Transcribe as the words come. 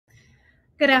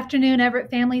Good afternoon, Everett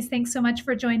families. Thanks so much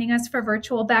for joining us for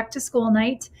virtual back to school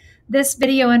night. This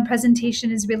video and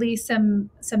presentation is really some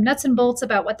nuts and bolts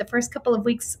about what the first couple of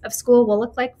weeks of school will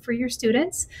look like for your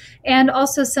students, and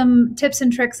also some tips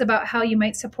and tricks about how you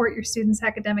might support your students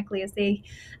academically as they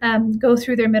go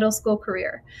through their middle school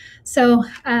career. So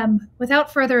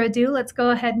without further ado, let's go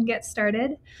ahead and get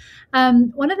started.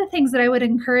 One of the things that I would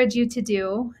encourage you to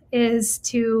do is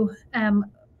to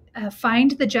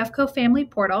find the Jeffco Family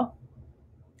Portal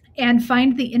and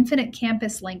find the Infinite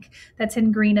Campus link that's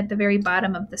in green at the very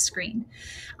bottom of the screen.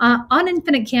 On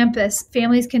Infinite Campus,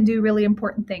 families can do really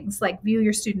important things like view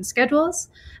your student schedules.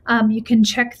 You can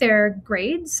check their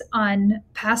grades on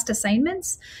past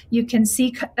assignments. You can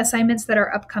see assignments that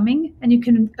are upcoming, and you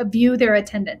can view their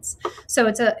attendance. So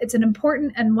it's an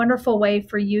important and wonderful way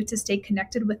for you to stay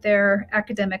connected with their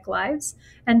academic lives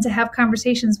and to have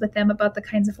conversations with them about the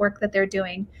kinds of work that they're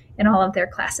doing in all of their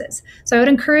classes. So I would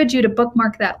encourage you to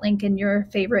bookmark that link in your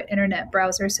favorite internet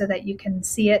browser so that you can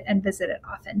see it and visit it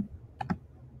often.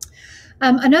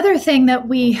 Another thing that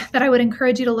I would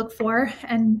encourage you to look for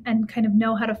and kind of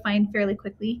know how to find fairly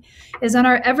quickly is on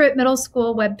our Everitt Middle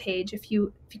School webpage. If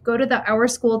you go to the Our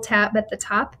School tab at the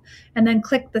top and then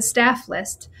click the staff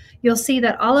list, you'll see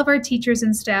that all of our teachers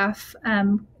and staff,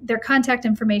 their contact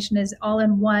information is all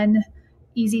in one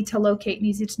easy to locate and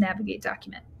easy to navigate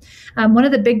document. One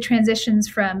of the big transitions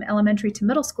from elementary to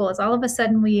middle school is all of a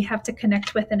sudden we have to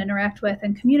connect with and interact with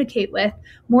and communicate with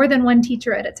more than one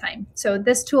teacher at a time. So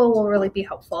this tool will really be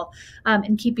helpful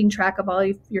in keeping track of all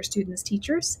of your students'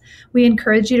 teachers. We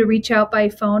encourage you to reach out by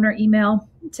phone or email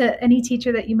to any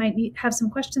teacher that you might have some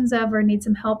questions of or need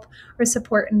some help or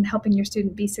support in helping your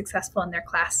student be successful in their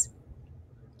class.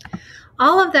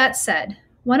 All of that said,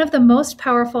 one of the most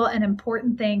powerful and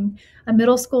important thing a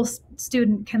middle school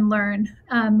student can learn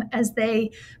as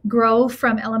they grow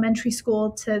from elementary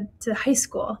school to high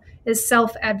school is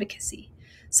self-advocacy.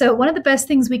 So one of the best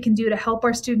things we can do to help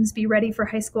our students be ready for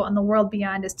high school and the world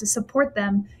beyond is to support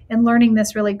them in learning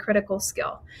this really critical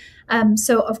skill.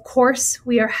 So of course,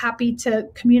 we are happy to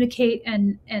communicate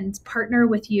and partner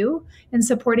with you in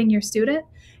supporting your student.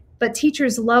 But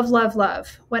teachers love, love,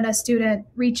 love when a student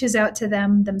reaches out to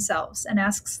them themselves and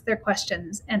asks their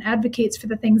questions and advocates for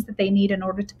the things that they need in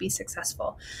order to be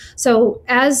successful. So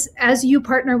as you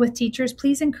partner with teachers,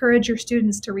 please encourage your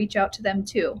students to reach out to them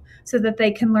too, so that they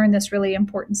can learn this really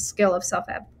important skill of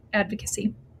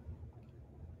self-advocacy.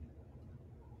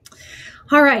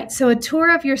 All right, so a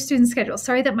tour of your student schedule.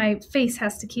 Sorry that my face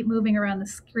has to keep moving around the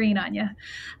screen on you.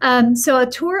 So a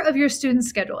tour of your student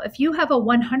schedule. If you have a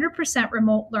 100%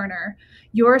 remote learner,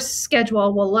 your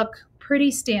schedule will look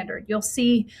pretty standard. You'll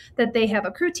see that they have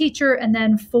a crew teacher and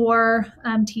then 4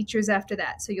 teachers after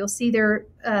that. So you'll see their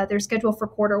schedule for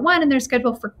quarter 1 and their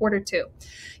schedule for quarter 2.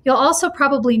 You'll also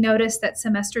probably notice that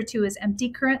semester 2 is empty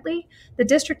currently. The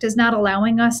district is not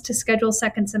allowing us to schedule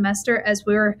second semester as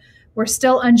we're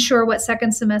still unsure what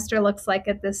second semester looks like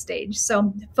at this stage.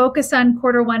 So focus on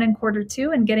quarter 1 and quarter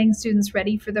 2 and getting students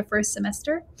ready for the first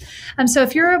semester. So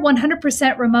if you're a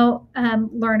 100% remote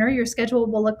learner, your schedule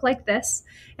will look like this.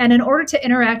 And in order to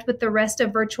interact with the rest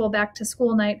of virtual back to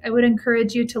school night, I would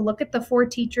encourage you to look at the 4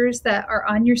 teachers that are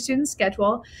on your student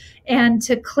schedule and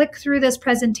to click through this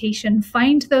presentation,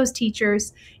 find those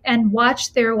teachers and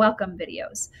watch their welcome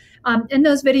videos. In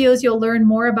those videos, you'll learn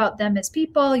more about them as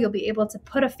people. You'll be able to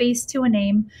put a face to a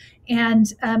name,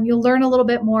 and you'll learn a little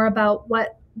bit more about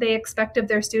what they expect of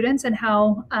their students and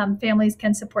how families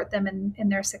can support them in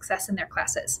their success in their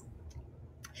classes.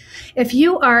 If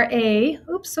you are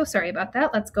oops, so sorry about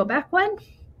that. Let's go back one.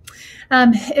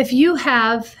 If you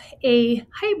have a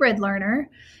hybrid learner,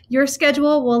 your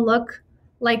schedule will look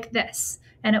like this,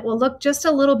 and it will look just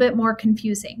a little bit more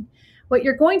confusing. What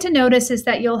you're going to notice is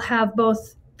that you'll have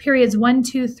both periods 1,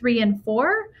 2, 3, and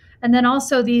 4, and then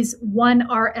also these 1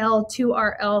 RL, 2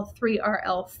 RL, 3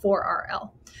 RL, 4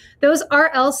 RL. Those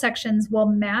RL sections will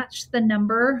match the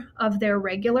number of their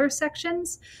regular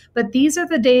sections, but these are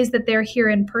the days that they're here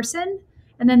in person,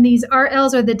 and then these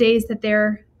RLs are the days that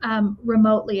they're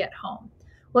remotely at home.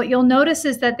 What you'll notice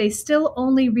is that they still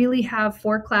only really have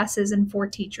 4 classes and 4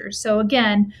 teachers. So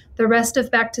again, the rest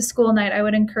of back to school night, I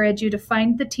would encourage you to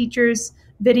find the teachers'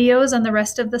 videos on the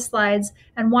rest of the slides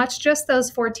and watch just those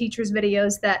 4 teachers'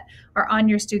 videos that are on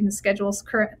your student schedules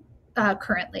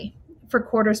currently for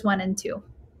quarters 1 and 2.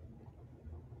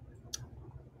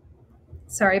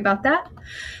 Sorry about that.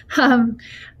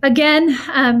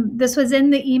 Again, this was in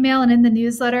the email and in the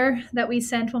newsletter that we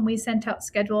sent when we sent out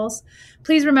schedules.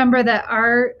 Please remember that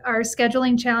our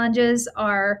scheduling challenges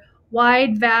are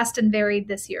wide, vast, and varied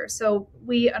this year. So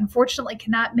we unfortunately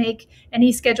cannot make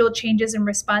any schedule changes in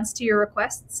response to your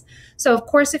requests. So of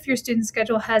course, if your student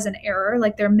schedule has an error,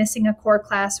 like they're missing a core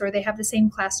class or they have the same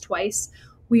class twice,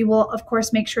 we will, of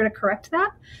course, make sure to correct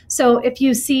that. So if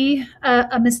you see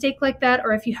a mistake like that,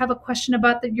 or if you have a question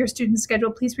about your student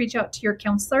schedule, please reach out to your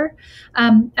counselor.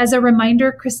 As a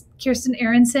reminder, Kirsten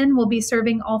Aronson will be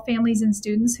serving all families and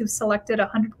students who've selected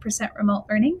 100% remote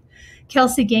learning.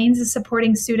 Kelsey Gaines is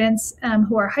supporting students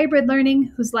who are hybrid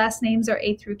learning, whose last names are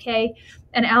A through K,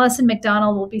 and Allison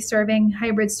McDonald will be serving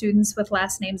hybrid students with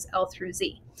last names L through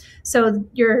Z. So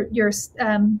your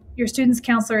student's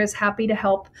counselor is happy to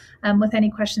help with any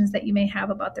questions that you may have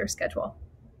about their schedule.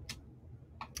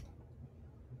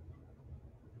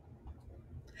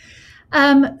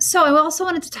 So I also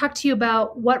wanted to talk to you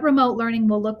about what remote learning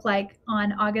will look like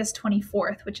on August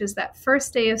 24th, which is that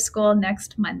first day of school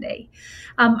next Monday.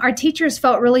 Our teachers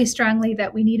felt really strongly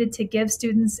that we needed to give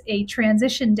students a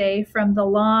transition day from the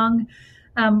long,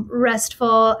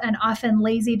 restful, and often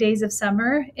lazy days of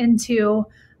summer into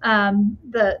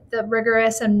the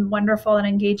rigorous and wonderful and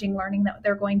engaging learning that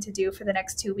they're going to do for the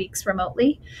next 2 weeks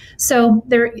remotely. So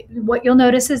what you'll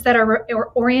notice is that our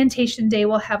orientation day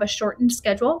will have a shortened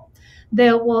schedule.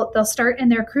 They'll start in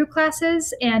their crew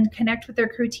classes and connect with their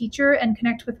crew teacher and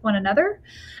connect with one another.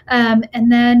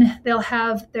 And then they'll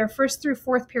have their first through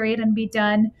fourth period and be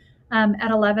done at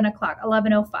 11 o'clock,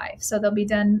 11:05. So they'll be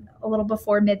done a little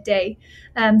before midday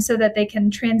so that they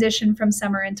can transition from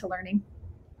summer into learning.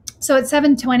 So at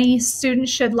 7:20,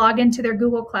 students should log into their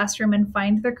Google Classroom and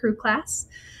find their crew class.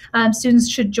 Students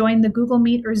should join the Google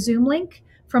Meet or Zoom link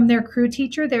from their crew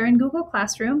teacher there in Google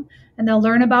Classroom, and they'll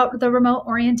learn about the remote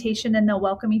orientation and they'll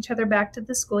welcome each other back to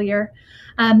the school year.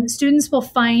 Students will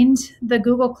find the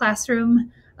Google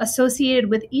Classroom associated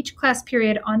with each class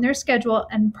period on their schedule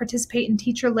and participate in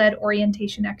teacher-led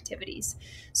orientation activities.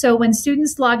 So when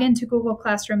students log into Google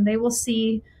Classroom, they will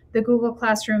see the Google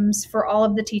Classrooms for all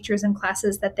of the teachers and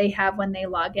classes that they have when they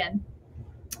log in.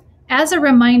 As a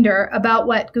reminder about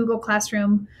what Google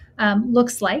Classroom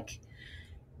looks like,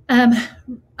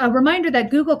 a reminder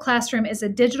that Google Classroom is a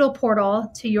digital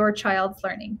portal to your child's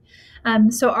learning.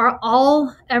 So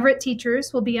all Everitt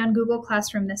teachers will be on Google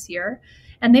Classroom this year,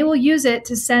 and they will use it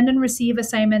to send and receive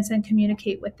assignments and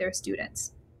communicate with their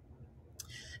students.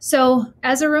 So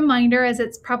as a reminder, as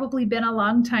it's probably been a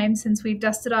long time since we've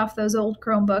dusted off those old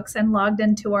Chromebooks and logged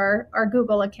into our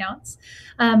Google accounts,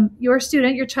 your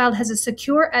child has a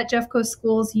secure at Jeffco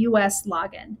Schools US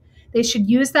login. They should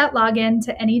use that login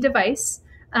to any device.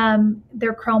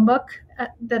 Their Chromebook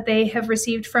that they have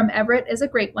received from Everitt is a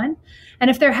great one. And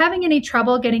if they're having any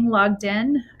trouble getting logged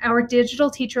in, our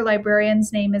digital teacher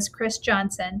librarian's name is Chris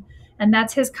Johnson, and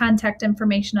that's his contact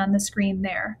information on the screen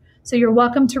there. So you're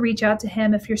welcome to reach out to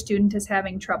him if your student is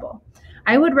having trouble.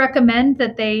 I would recommend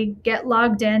that they get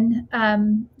logged in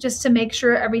just to make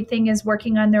sure everything is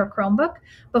working on their Chromebook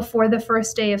before the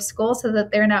first day of school so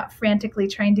that they're not frantically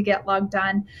trying to get logged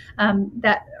on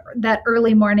that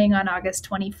early morning on August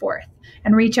 24th.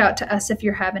 And reach out to us if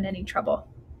you're having any trouble.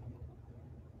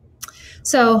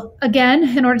 So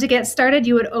again, in order to get started,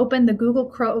 you would open the Google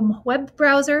Chrome web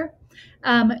browser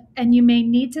and you may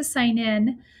need to sign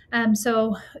in.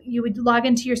 So you would log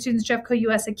into your Students Jeffco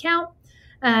US account.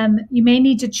 You may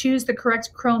need to choose the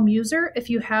correct Chrome user if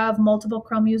you have multiple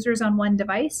Chrome users on one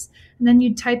device, and then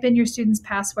you type in your student's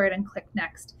password and click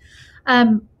next.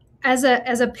 As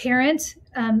a parent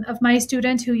of my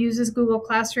student who uses Google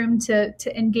Classroom to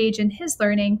engage in his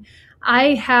learning,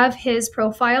 I have his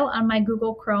profile on my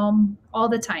Google Chrome all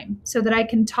the time so that I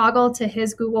can toggle to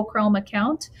his Google Chrome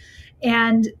account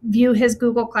and view his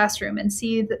Google Classroom and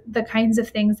see the kinds of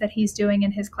things that he's doing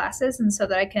in his classes, and so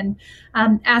that I can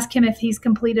ask him if he's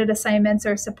completed assignments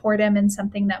or support him in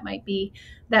something that might be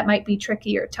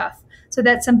tricky or tough. So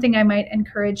that's something I might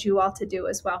encourage you all to do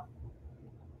as well.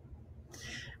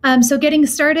 So getting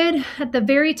started, at the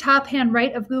very top hand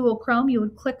right of Google Chrome, you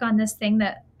would click on this thing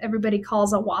that everybody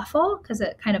calls a waffle because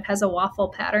it kind of has a waffle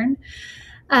pattern.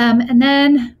 And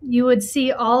then you would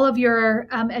see all of your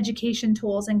education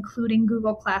tools, including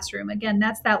Google Classroom. Again,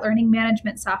 that's that learning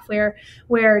management software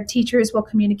where teachers will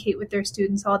communicate with their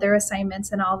students, all their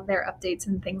assignments and all of their updates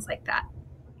and things like that.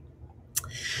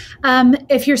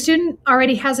 If your student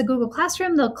already has a Google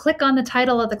Classroom, they'll click on the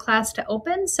title of the class to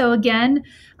open. So again,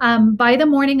 by the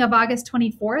morning of August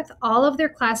 24th, all of their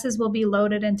classes will be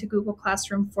loaded into Google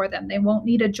Classroom for them. They won't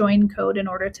need a join code in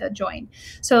order to join.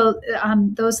 So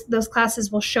those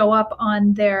classes will show up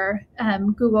on their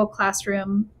Google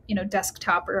Classroom,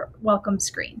 desktop or welcome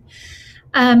screen.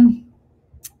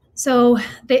 So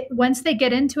once they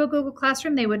get into a Google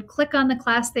Classroom, they would click on the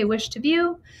class they wish to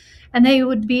view. and they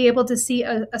would be able to see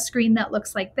a screen that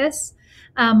looks like this.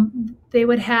 They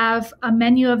would have a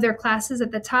menu of their classes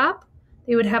at the top.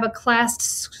 They would have a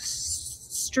class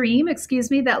stream,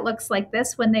 that looks like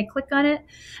this when they click on it.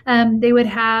 They would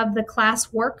have the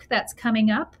class work that's coming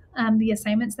up, the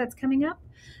assignments that's coming up.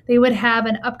 They would have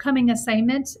an upcoming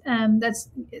assignment that's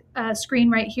a screen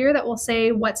right here that will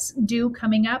say what's due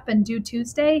coming up and due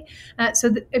Tuesday.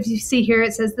 So if you see here,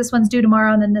 it says this one's due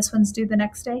tomorrow and then this one's due the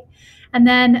next day. And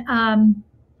then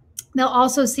they'll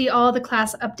also see all the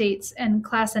class updates and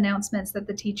class announcements that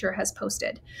the teacher has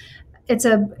posted. It's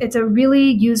a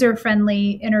really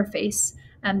user-friendly interface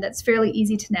that's fairly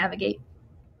easy to navigate.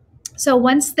 So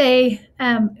once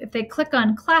if they click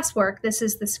on classwork, this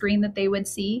is the screen that they would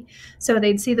see. So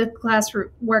they'd see the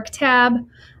classwork tab.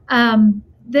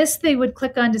 This they would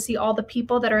click on to see all the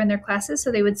people that are in their classes.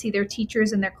 So they would see their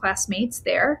teachers and their classmates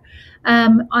there.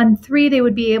 On 3, they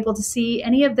would be able to see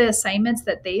any of the assignments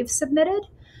that they've submitted.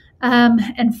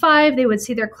 And 5, they would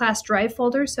see their class drive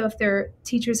folder. So if their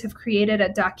teachers have created a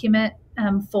document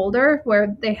folder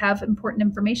where they have important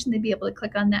information, they'd be able to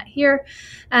click on that here.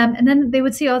 And then they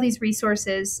would see all these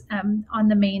resources on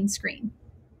the main screen.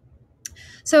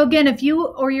 So again, if you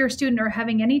or your student are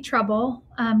having any trouble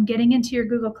getting into your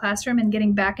Google Classroom and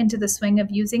getting back into the swing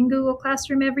of using Google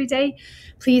Classroom every day,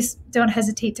 please don't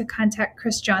hesitate to contact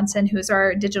Chris Johnson, who's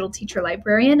our digital teacher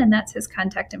librarian, and that's his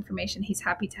contact information. He's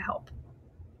happy to help.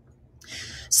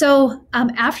 So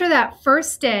after that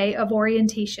first day of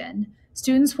orientation,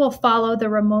 students will follow the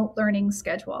remote learning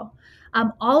schedule.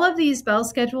 All of these bell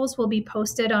schedules will be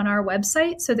posted on our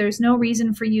website, so there's no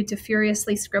reason for you to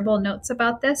furiously scribble notes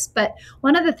about this. But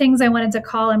one of the things I wanted to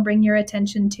call and bring your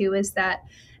attention to is that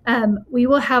we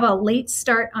will have a late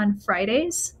start on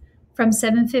Fridays from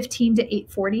 7:15 to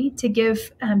 8:40 to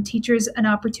give teachers an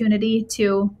opportunity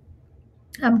to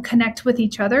connect with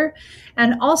each other.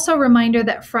 And also a reminder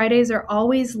that Fridays are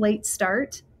always late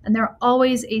start and they're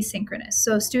always asynchronous.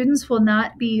 So students will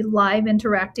not be live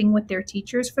interacting with their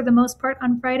teachers for the most part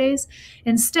on Fridays.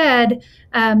 Instead,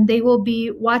 they will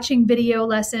be watching video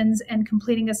lessons and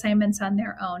completing assignments on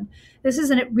their own. This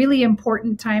is a really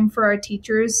important time for our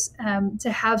teachers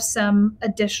to have some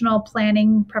additional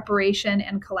planning, preparation,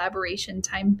 and collaboration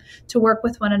time to work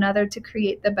with one another to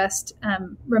create the best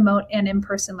remote and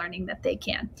in-person learning that they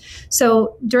can.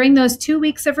 So during those 2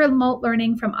 weeks of remote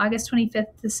learning from August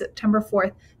 25th to September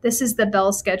 4th, this is the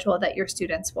bell schedule that your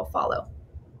students will follow.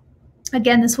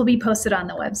 Again, this will be posted on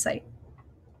the website.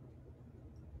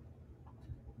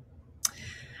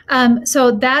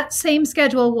 So that same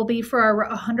schedule will be for our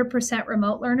 100%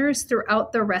 remote learners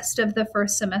throughout the rest of the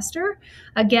first semester.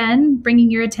 Again,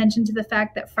 bringing your attention to the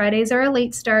fact that Fridays are a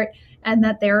late start and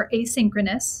that they're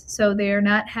asynchronous. So they're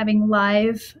not having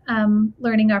live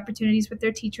learning opportunities with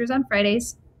their teachers on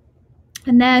Fridays.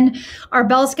 And then our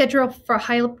bell schedule for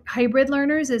hybrid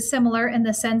learners is similar in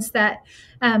the sense that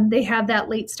they have that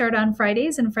late start on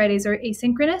Fridays, and Fridays are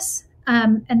asynchronous.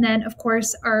 And then, of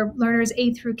course, our learners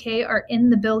A through K are in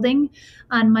the building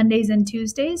on Mondays and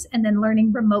Tuesdays, and then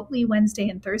learning remotely Wednesday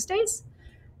and Thursdays.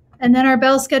 And then our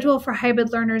bell schedule for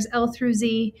hybrid learners L through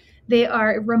Z, they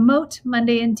are remote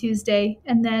Monday and Tuesday,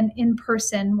 and then in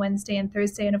person Wednesday and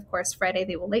Thursday. And of course, Friday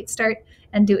they will late start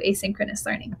and do asynchronous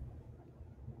learning.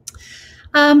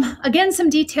 Again, some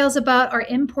details about our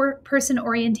in-person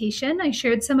orientation. I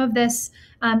shared some of this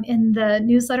in the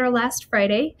newsletter last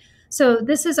Friday. So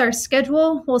this is our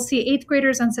schedule. We'll see 8th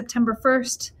graders on September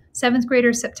 1st, 7th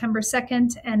graders September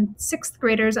 2nd, and 6th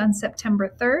graders on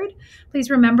September 3rd. Please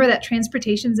remember that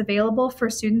transportation is available for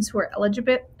students who are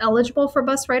eligible for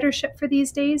bus ridership for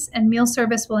these days, and meal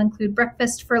service will include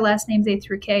breakfast for last names A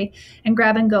through K and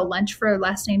grab-and-go lunch for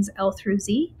last names L through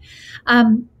Z.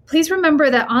 Please remember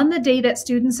that on the day that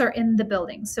students are in the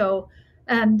building, so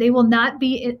they will not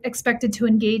be expected to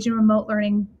engage in remote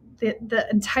learning the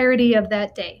entirety of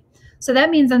that day. So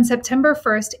that means on September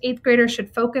 1st, 8th graders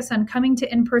should focus on coming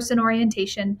to in-person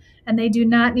orientation, and they do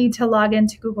not need to log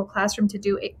into Google Classroom to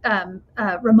do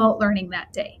remote learning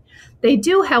that day. They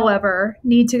do, however,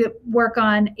 need to work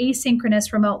on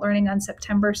asynchronous remote learning on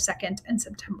September 2nd and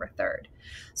September 3rd.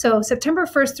 So September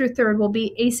 1st through 3rd will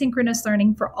be asynchronous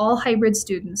learning for all hybrid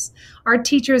students. Our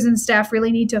teachers and staff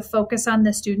really need to focus on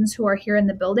the students who are here in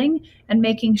the building and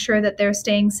making sure that they're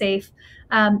staying safe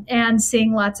and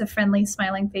seeing lots of friendly,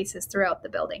 smiling faces throughout the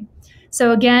building.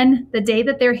 So again, the day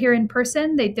that they're here in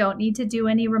person, they don't need to do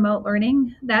any remote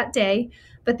learning that day.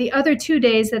 But the other 2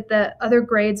 days that the other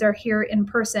grades are here in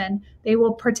person, they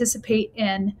will participate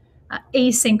in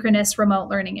asynchronous remote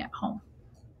learning at home.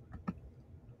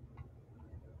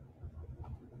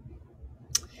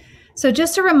 So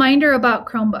just a reminder about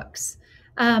Chromebooks.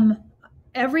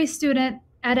 every student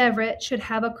at Everitt should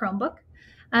have a Chromebook.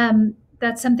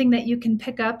 That's something that you can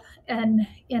pick up and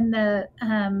in the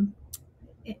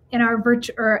in our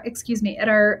at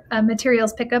our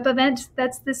materials pickup event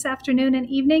that's this afternoon and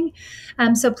evening.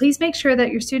 So please make sure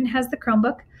that your student has the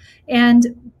Chromebook.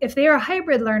 And if they are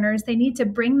hybrid learners, they need to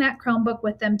bring that Chromebook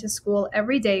with them to school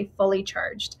every day fully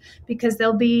charged, because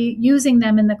they'll be using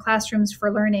them in the classrooms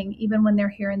for learning even when they're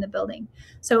here in the building.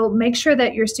 So make sure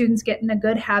that your students get in a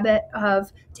good habit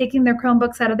of taking their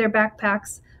Chromebooks out of their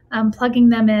backpacks, plugging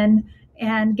them in,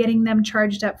 and getting them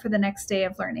charged up for the next day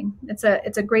of learning. It's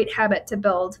a great habit to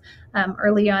build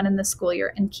early on in the school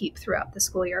year and keep throughout the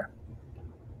school year.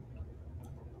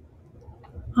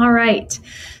 All right,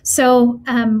 so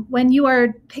when you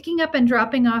are picking up and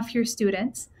dropping off your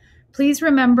students, please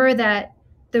remember that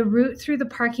the route through the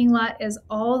parking lot is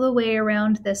all the way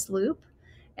around this loop.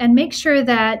 And make sure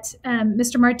that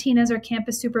Mr. Martinez, our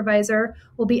campus supervisor,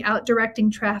 will be out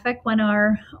directing traffic when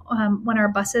our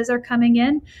buses are coming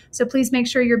in. So please make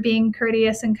sure you're being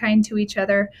courteous and kind to each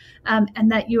other,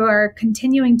 and that you are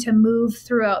continuing to move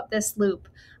throughout this loop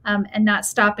and not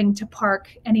stopping to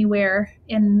park anywhere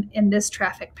in this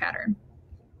traffic pattern.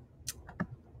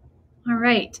 All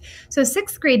right, so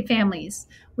 6th grade families.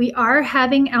 We are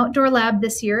having outdoor lab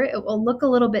this year. It will look a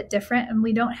little bit different, and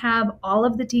we don't have all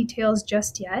of the details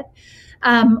just yet.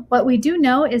 What we do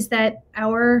know is that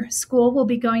our school will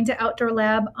be going to outdoor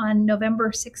lab on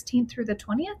November 16th through the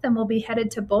 20th, and we'll be headed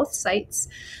to both sites.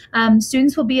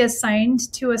 Students will be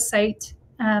assigned to a site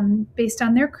based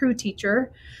on their crew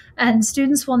teacher, and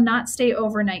students will not stay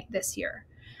overnight this year.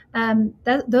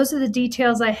 Those are the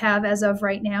details I have as of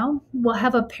right now. We'll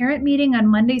have a parent meeting on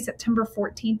Monday, September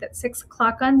 14th at 6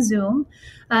 o'clock on Zoom.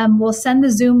 We'll send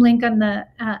the Zoom link on the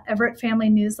Everitt Family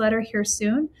newsletter here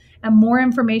soon, and more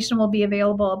information will be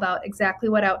available about exactly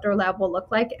what outdoor lab will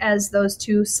look like as those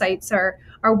two sites are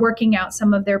working out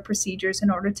some of their procedures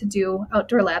in order to do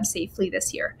outdoor lab safely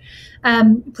this year.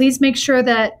 Please make sure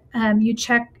that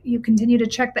you continue to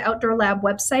check the outdoor lab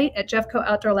website at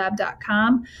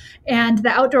jeffcooutdoorlab.com and the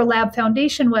Outdoor Lab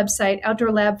Foundation website,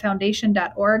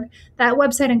 outdoorlabfoundation.org. That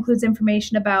website includes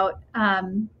information about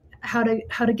how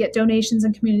to get donations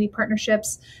and community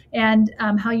partnerships, and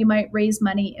how you might raise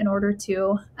money in order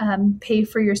to pay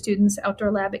for your students'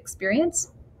 outdoor lab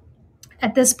experience.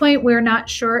 At this point, we're not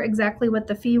sure exactly what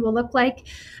the fee will look like,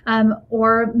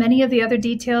 or many of the other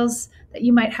details that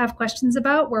you might have questions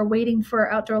about. We're waiting for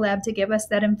Outdoor Lab to give us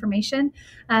that information,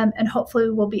 and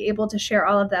hopefully we'll be able to share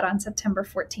all of that on September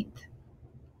 14th.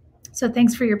 So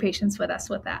thanks for your patience with us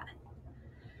with that.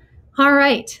 All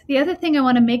right, the other thing I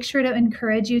want to make sure to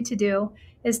encourage you to do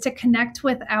is to connect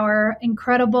with our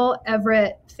incredible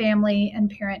Everitt family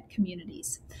and parent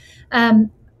communities.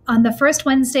 On the first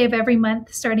Wednesday of every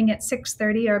month, starting at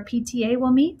 6:30, our PTA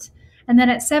will meet. And then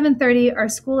at 7:30, our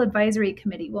school advisory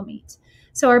committee will meet.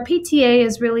 So our PTA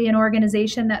is really an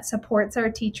organization that supports our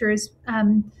teachers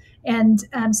and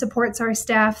supports our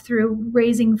staff through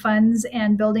raising funds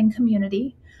and building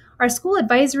community. Our school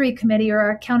advisory committee, or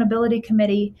our accountability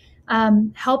committee,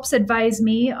 helps advise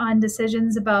me on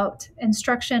decisions about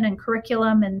instruction and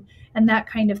curriculum and that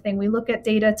kind of thing. We look at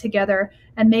data together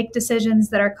and make decisions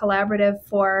that are collaborative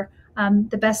for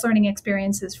the best learning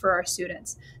experiences for our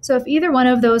students. So if either one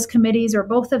of those committees or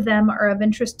both of them are of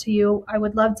interest to you, I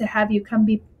would love to have you come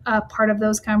be part of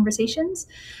those conversations.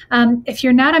 If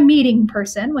you're not a meeting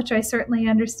person, which I certainly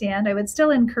understand, I would still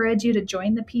encourage you to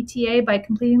join the PTA by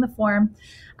completing the form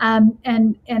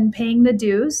and paying the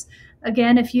dues.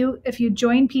 Again, if you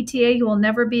join PTA, you will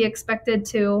never be expected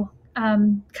to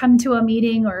come to a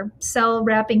meeting or sell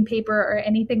wrapping paper or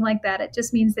anything like that. It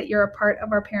just means that you're a part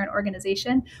of our parent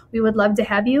organization. We would love to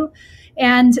have you.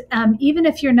 And even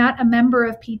if you're not a member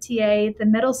of PTA,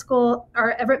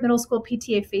 our Everitt Middle School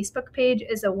PTA Facebook page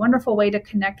is a wonderful way to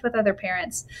connect with other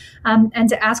parents and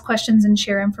to ask questions and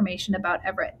share information about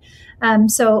Everitt.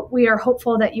 So we are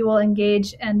hopeful that you will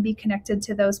engage and be connected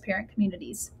to those parent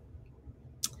communities.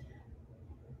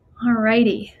 All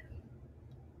righty.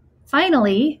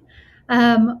 Finally,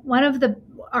 one of the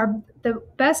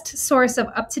best source of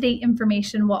up-to-date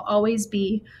information will always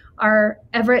be our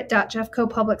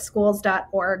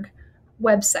everett.jeffcopublicschools.org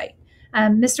website.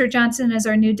 Mr. Johnson is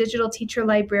our new digital teacher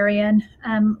librarian.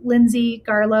 Lindsay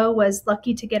Garlow was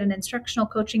lucky to get an instructional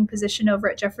coaching position over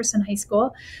at Jefferson High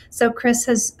School. So Chris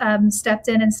has stepped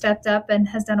in and stepped up and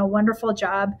has done a wonderful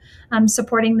job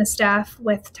supporting the staff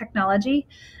with technology.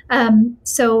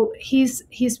 So he's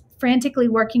frantically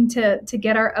working to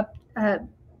get our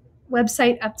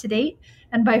website up to date.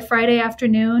 And by Friday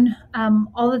afternoon,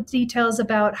 all the details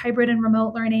about hybrid and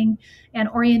remote learning and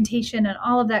orientation and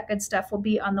all of that good stuff will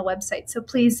be on the website. So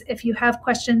please, if you have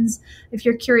questions, if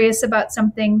you're curious about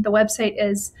something, the website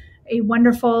is a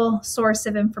wonderful source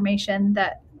of information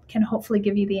that can hopefully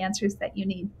give you the answers that you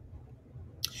need.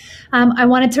 I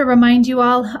wanted to remind you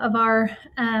all of our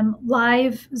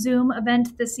live Zoom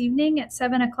event this evening at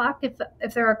 7 o'clock.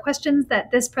 If there are questions that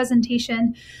this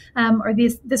presentation or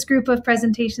this group of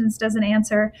presentations doesn't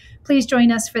answer, please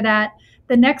join us for that.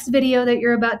 The next video that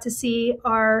you're about to see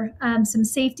are some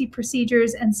safety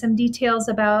procedures and some details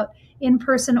about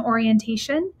in-person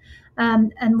orientation.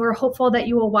 And we're hopeful that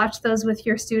you will watch those with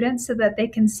your students so that they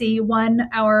can see, one,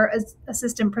 our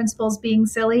assistant principals being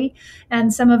silly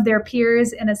and some of their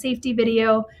peers in a safety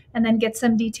video, and then get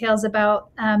some details about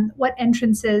what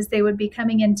entrances they would be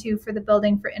coming into for the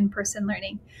building for in-person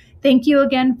learning. Thank you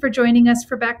again for joining us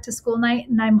for Back to School Night,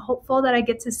 and I'm hopeful that I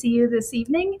get to see you this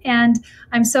evening, and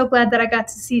I'm so glad that I got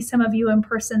to see some of you in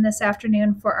person this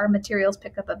afternoon for our materials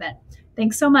pickup event.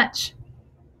 Thanks so much.